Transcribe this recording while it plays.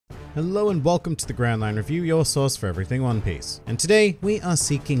Hello and welcome to the GrandLineReview, your source for everything One Piece. And today, we are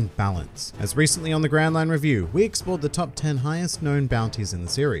seeking balance. As recently on the GrandLineReview, we explored the top 10 highest known bounties in the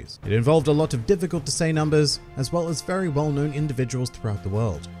series. It involved a lot of difficult to say numbers, as well as very well known individuals throughout the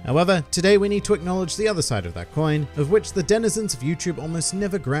world. However, today we need to acknowledge the other side of that coin, of which the denizens of YouTube almost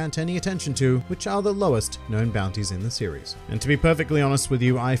never grant any attention to, which are the lowest known bounties in the series. And to be perfectly honest with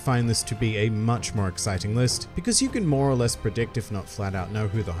you, I find this to be a much more exciting list, because you can more or less predict, if not flat out know,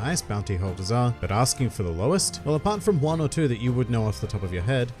 who the highest bounty holders are, but asking for the lowest? Well, apart from one or two that you would know off the top of your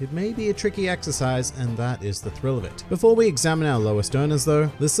head, it may be a tricky exercise, and that is the thrill of it. Before we examine our lowest earners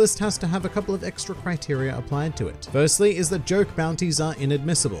though, this list has to have a couple of extra criteria applied to it. Firstly is that joke bounties are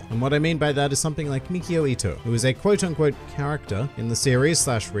inadmissible, and what I mean by that is something like Mikio Ito, who is a quote-unquote character in the series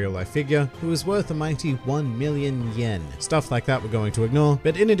 / real-life figure, who is worth a mighty 1 million yen. Stuff like that we're going to ignore,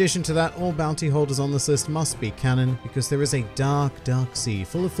 but in addition to that, all bounty holders on this list must be canon, because there is a dark sea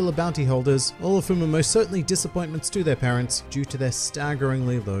full of filler bounty holders, all of whom are most certainly disappointments to their parents due to their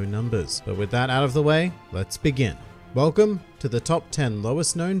staggeringly low numbers. But with that out of the way, let's begin. Welcome to the top 10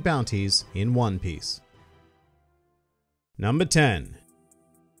 lowest known bounties in One Piece. Number 10.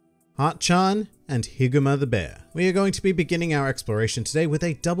 Hart-chan and Higuma the Bear. We are going to be beginning our exploration today with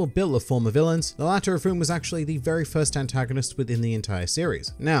a double bill of former villains, the latter of whom was actually the very first antagonist within the entire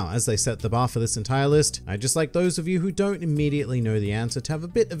series. Now, as they set the bar for this entire list, I'd just like those of you who don't immediately know the answer to have a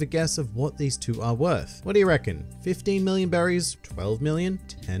bit of a guess of what these two are worth. What do you reckon? 15 million berries? 12 million?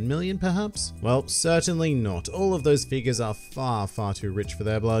 10 million perhaps? Well, certainly not. All of those figures are far too rich for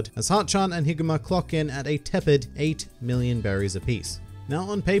their blood, as Hart-chan and Higuma clock in at a tepid 8 million berries apiece. Now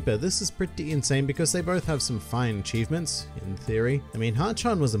on paper, this is pretty insane because they both have some fine achievements, in theory. I mean,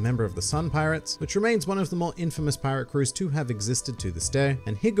 Hart-chan was a member of the Sun Pirates, which remains one of the more infamous pirate crews to have existed to this day,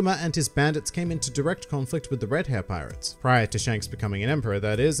 and Higuma and his bandits came into direct conflict with the Red Hair Pirates, prior to Shanks becoming an emperor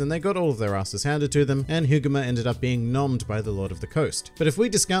that is, and they got all of their asses handed to them, and Higuma ended up being nommed by the Lord of the Coast. But if we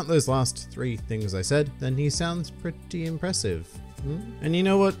discount those last three things I said, then he sounds pretty impressive. And you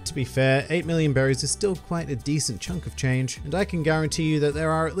know what, to be fair, 8 million berries is still quite a decent chunk of change, and I can guarantee you that there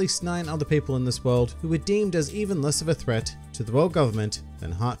are at least 9 other people in this world who were deemed as even less of a threat to the world government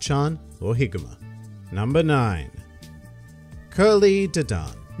than Hart-chan or Higuma. Number 9. Curly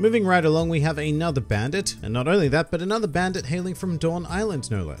Dadan. Moving right along, we have another bandit, and not only that, but another bandit hailing from Dawn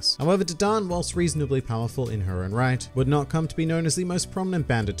Island no less. However, Dadan, whilst reasonably powerful in her own right, would not come to be known as the most prominent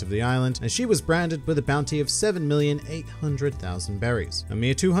bandit of the island, as she was branded with a bounty of 7,800,000 berries, a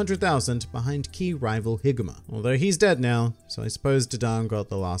mere 200,000 behind key rival Higuma. Although he's dead now, so I suppose Dadan got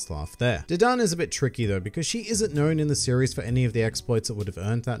the last laugh there. Dadan is a bit tricky though, because she isn't known in the series for any of the exploits that would have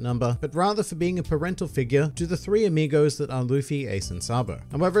earned that number, but rather for being a parental figure to the 3 amigos that are Luffy, Ace, and Sabo.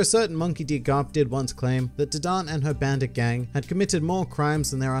 However, a certain Monkey D. Garp did once claim that Dadan and her bandit gang had committed more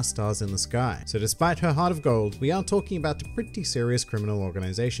crimes than there are stars in the sky. So despite her heart of gold, we are talking about a pretty serious criminal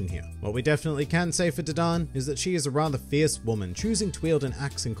organization here. What we definitely can say for Dadan is that she is a rather fierce woman, choosing to wield an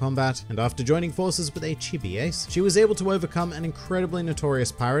axe in combat, and after joining forces with a chibi ace, she was able to overcome an incredibly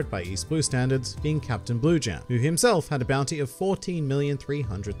notorious pirate by East Blue standards, being Captain Blue Jam, who himself had a bounty of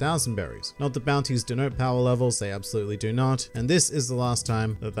 14,300,000 berries. Not that bounties denote power levels, they absolutely do not, and this is the last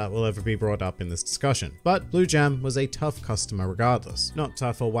time that will ever be brought up in this discussion. But Blue Jam was a tough customer regardless. Not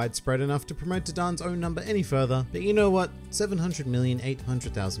tough or widespread enough to promote Dadan's own number any further, but you know what?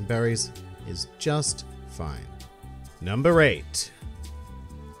 700,800,000 berries is just fine. Number 8.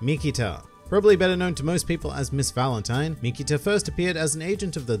 Mikita. Probably better known to most people as Miss Valentine, Mikita first appeared as an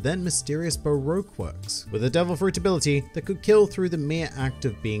agent of the then mysterious Baroque Works, with a devil fruit ability that could kill through the mere act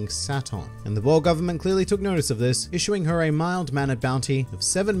of being sat on. And the world government clearly took notice of this, issuing her a mild-mannered bounty of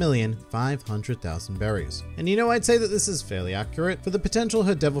 7,500,000 berries. And you know, I'd say that this is fairly accurate. For the potential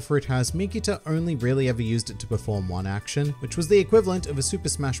her devil fruit has, Mikita only really ever used it to perform one action, which was the equivalent of a Super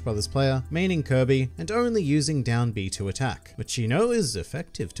Smash Bros. Player maining Kirby and only using down B to attack, which you know is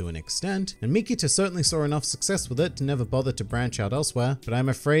effective to an extent. And Mikita certainly saw enough success with it to never bother to branch out elsewhere, but I'm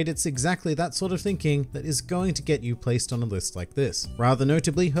afraid it's exactly that sort of thinking that is going to get you placed on a list like this. Rather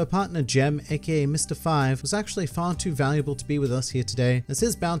notably, her partner Gem, aka Mr. 5, was actually far too valuable to be with us here today, as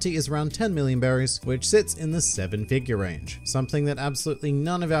his bounty is around 10 million berries, which sits in the 7-figure range, something that absolutely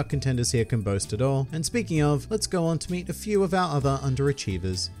none of our contenders here can boast at all. And speaking of, let's go on to meet a few of our other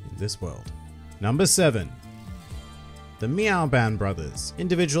underachievers in this world. Number 7. The Meow Band brothers.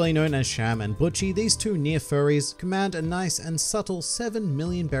 Individually known as Sham and Butchie, these two near furries command a nice and subtle 7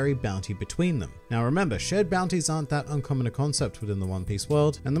 million berry bounty between them. Now remember, shared bounties aren't that uncommon a concept within the One Piece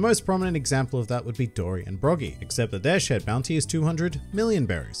world, and the most prominent example of that would be Dory and Broggy, except that their shared bounty is 200 million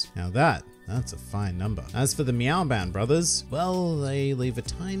berries. Now that That's a fine number. As for the Meowban brothers, well, they leave a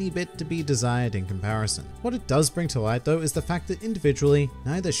tiny bit to be desired in comparison. What it does bring to light though is the fact that individually,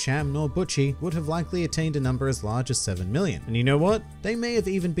 neither Sham nor Butchie would have likely attained a number as large as 7 million. And you know what? They may have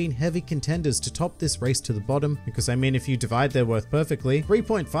even been heavy contenders to top this race to the bottom, because I mean, if you divide their worth perfectly,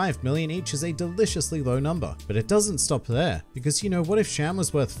 3.5 million each is a deliciously low number. But it doesn't stop there, because you know, what if Sham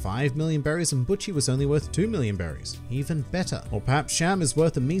was worth 5 million berries and Butchie was only worth 2 million berries? Even better. Or perhaps Sham is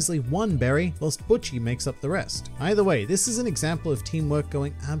worth a measly 1 berry, whilst Butchie makes up the rest. Either way, this is an example of teamwork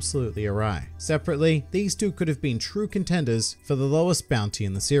going absolutely awry. Separately, these two could have been true contenders for the lowest bounty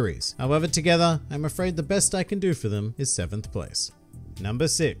in the series. However, together, I'm afraid the best I can do for them is 7th place. Number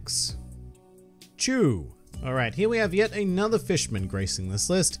 6. Chew. Alright, here we have yet another fishman gracing this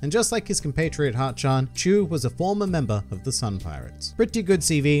list, and just like his compatriot Hatchan, Chew was a former member of the Sun Pirates. Pretty good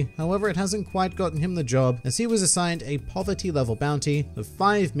CV, however it hasn't quite gotten him the job, as he was assigned a poverty level bounty of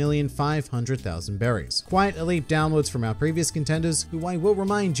 5,500,000 berries. Quite a leap downwards from our previous contenders, who I will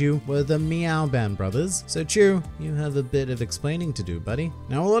remind you were the Meowban brothers. So Chew, you have a bit of explaining to do, buddy.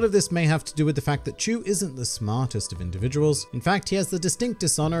 Now a lot of this may have to do with the fact that Chew isn't the smartest of individuals. In fact, he has the distinct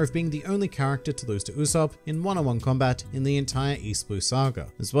dishonor of being the only character to lose to Usopp in one-on-one combat in the entire East Blue saga,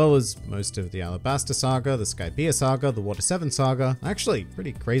 as well as most of the Alabasta saga, the Skypiea saga, the Water 7 saga. Actually,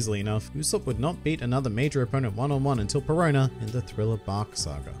 pretty crazily enough, Usopp would not beat another major opponent one-on-one until Perona in the Thriller Bark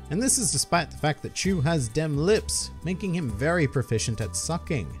saga. And this is despite the fact that Chew has dem lips, making him very proficient at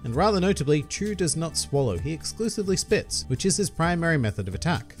sucking. And rather notably, Chew does not swallow, he exclusively spits, which is his primary method of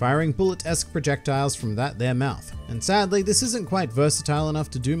attack, firing bullet-esque projectiles from that there mouth. And sadly, this isn't quite versatile enough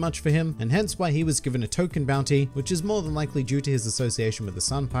to do much for him, and hence why he was given a token bounty, which is more than likely due to his association with the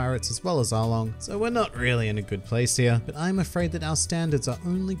Sun Pirates as well as Arlong. So we're not really in a good place here, but I'm afraid that our standards are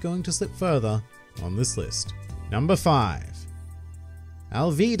only going to slip further on this list. Number 5.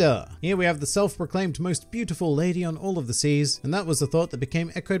 Alvida. Here we have the self-proclaimed most beautiful lady on all of the seas, and that was a thought that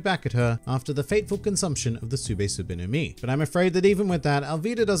became echoed back at her after the fateful consumption of the Sube Sube no Mi. But I'm afraid that even with that,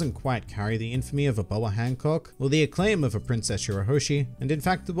 Alvida doesn't quite carry the infamy of a Boa Hancock, or the acclaim of a Princess Shirahoshi, and in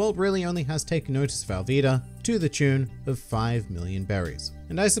fact the world really only has taken notice of Alvida to the tune of 5 million berries.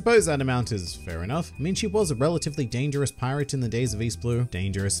 And I suppose that amount is fair enough. I mean, she was a relatively dangerous pirate in the days of East Blue,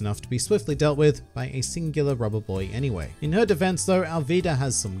 dangerous enough to be swiftly dealt with by a singular rubber boy anyway. In her defense though, Alvida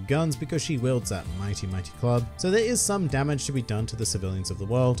has some guns because she wields that mighty club, so there is some damage to be done to the civilians of the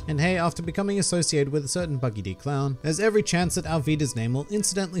world. And hey, after becoming associated with a certain Buggy D clown, there's every chance that Alvida's name will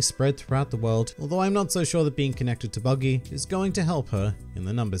incidentally spread throughout the world, although I'm not so sure that being connected to Buggy is going to help her in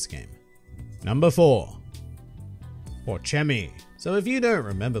the numbers game. Number 4. Porchemi. So if you don't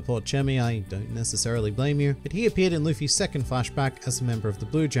remember Porchemi, I don't necessarily blame you, but he appeared in Luffy's second flashback as a member of the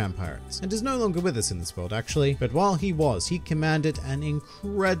Blue Jam Pirates, and is no longer with us in this world actually, but while he was, he commanded an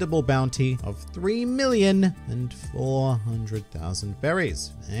incredible bounty of 3,400,000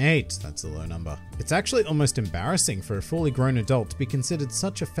 berries. 8, that's a low number. It's actually almost embarrassing for a fully grown adult to be considered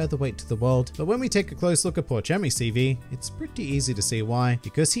such a featherweight to the world, but when we take a close look at Porchemi's CV, it's pretty easy to see why,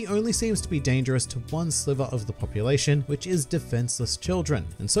 because he only seems to be dangerous to one sliver of the population, which is defenseless children.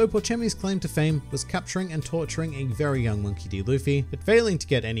 And so Porchemi's claim to fame was capturing and torturing a very young Monkey D. Luffy, but failing to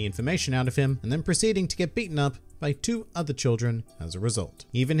get any information out of him, and then proceeding to get beaten up by 2 other children as a result.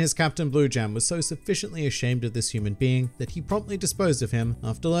 Even his Captain Blue Jam was so sufficiently ashamed of this human being that he promptly disposed of him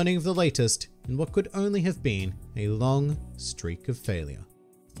after learning of the latest in what could only have been a long streak of failure.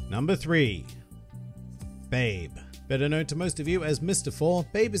 Number 3. Babe. Better known to most of you as Mr. 4,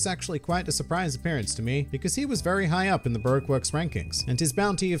 Babe is actually quite a surprise appearance to me because he was very high up in the Baroque Works rankings, and his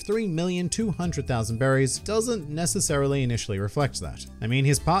bounty of 3,200,000 berries doesn't necessarily initially reflect that. I mean,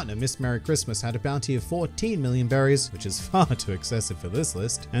 his partner Miss Merry Christmas had a bounty of 14 million berries, which is far too excessive for this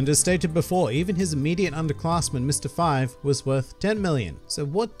list, and as stated before, even his immediate underclassman Mr. 5 was worth 10 million. So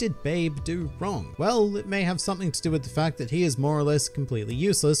what did Babe do wrong? Well, it may have something to do with the fact that he is more or less completely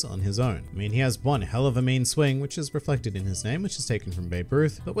useless on his own. I mean, he has one hell of a mean swing, which is reflected in his name, which is taken from Babe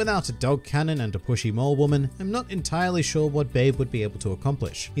Ruth, but without a dog cannon and a pushy mole woman, I'm not entirely sure what Babe would be able to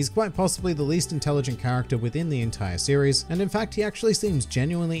accomplish. He's quite possibly the least intelligent character within the entire series, and in fact he actually seems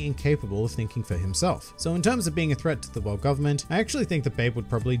genuinely incapable of thinking for himself. So in terms of being a threat to the world government, I actually think that Babe would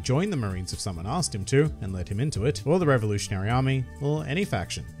probably join the Marines if someone asked him to, and let him into it, or the Revolutionary Army, or any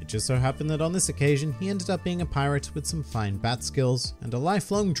faction. It just so happened that on this occasion he ended up being a pirate with some fine bat skills, and a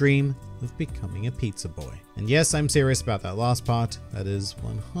lifelong dream of becoming a pizza boy. And yes, I'm serious about that last part, that is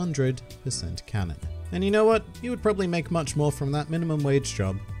 100% canon. And you know what? He would probably make much more from that minimum wage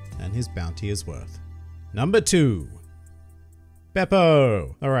job than his bounty is worth. Number 2.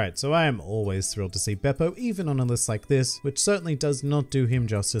 Beppo! Alright, so I am always thrilled to see Beppo even on a list like this, which certainly does not do him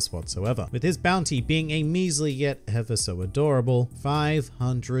justice whatsoever, with his bounty being a measly yet ever so adorable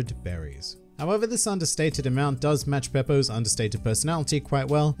 500 berries. However, this understated amount does match Beppo's understated personality quite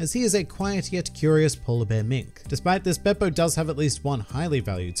well, as he is a quiet yet curious polar bear mink. Despite this, Beppo does have at least one highly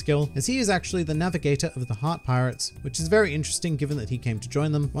valued skill, as he is actually the navigator of the Heart Pirates, which is very interesting given that he came to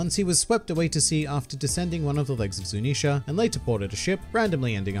join them once he was swept away to sea after descending one of the legs of Zunisha, and later boarded a ship,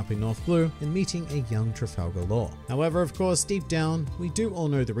 randomly ending up in North Blue and meeting a young Trafalgar Law. However, of course, deep down, we do all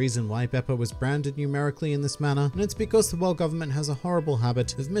know the reason why Beppo was branded numerically in this manner, and it's because the world government has a horrible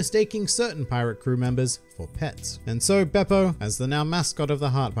habit of mistaking certain pirate crew members for pets. And so Beppo, as the now mascot of the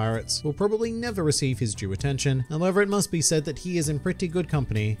Heart Pirates, will probably never receive his due attention. However, it must be said that he is in pretty good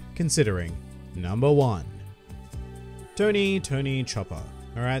company, considering number 1. Tony Chopper.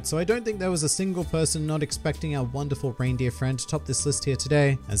 Alright, so I don't think there was a single person not expecting our wonderful reindeer friend to top this list here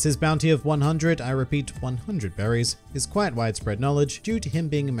today, as his bounty of 100, I repeat 100 berries, is quite widespread knowledge due to him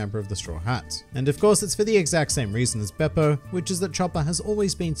being a member of the Straw Hats. And of course it's for the exact same reason as Beppo, which is that Chopper has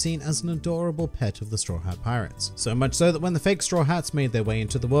always been seen as an adorable pet of the Straw Hat Pirates. So much so that when the fake Straw Hats made their way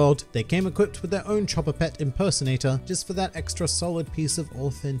into the world, they came equipped with their own Chopper pet impersonator just for that extra solid piece of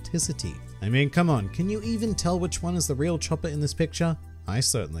authenticity. I mean, come on, can you even tell which one is the real Chopper in this picture? I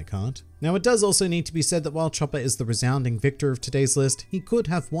certainly can't. Now, it does also need to be said that while Chopper is the resounding victor of today's list, he could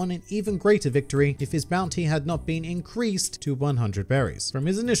have won an even greater victory if his bounty had not been increased to 100 berries from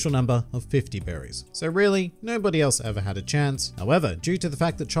his initial number of 50 berries. So really, nobody else ever had a chance. However, due to the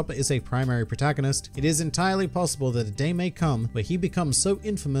fact that Chopper is a primary protagonist, it is entirely possible that a day may come where he becomes so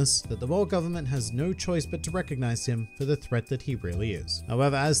infamous that the world government has no choice but to recognize him for the threat that he really is.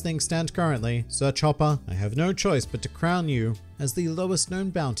 However, as things stand currently, Sir Chopper, I have no choice but to crown you as the lowest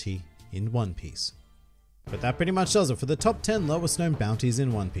known bounty in One Piece. But that pretty much does it for the top 10 lowest known bounties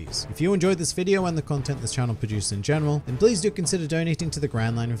in One Piece. If you enjoyed this video and the content this channel produces in general, then please do consider donating to the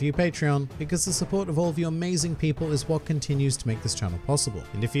GrandLineReview Patreon, because the support of all of you amazing people is what continues to make this channel possible.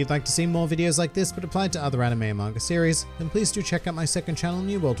 And if you'd like to see more videos like this but applied to other anime and manga series, then please do check out my second channel,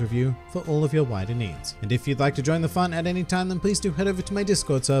 New World Review, for all of your wider needs. And if you'd like to join the fun at any time, then please do head over to my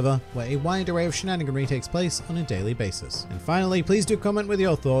Discord server, where a wide array of shenaniganry takes place on a daily basis. And finally, please do comment with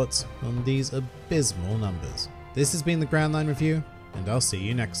your thoughts on these abysmal numbers. This has been the GrandLineReview, and I'll see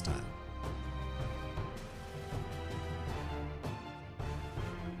you next time.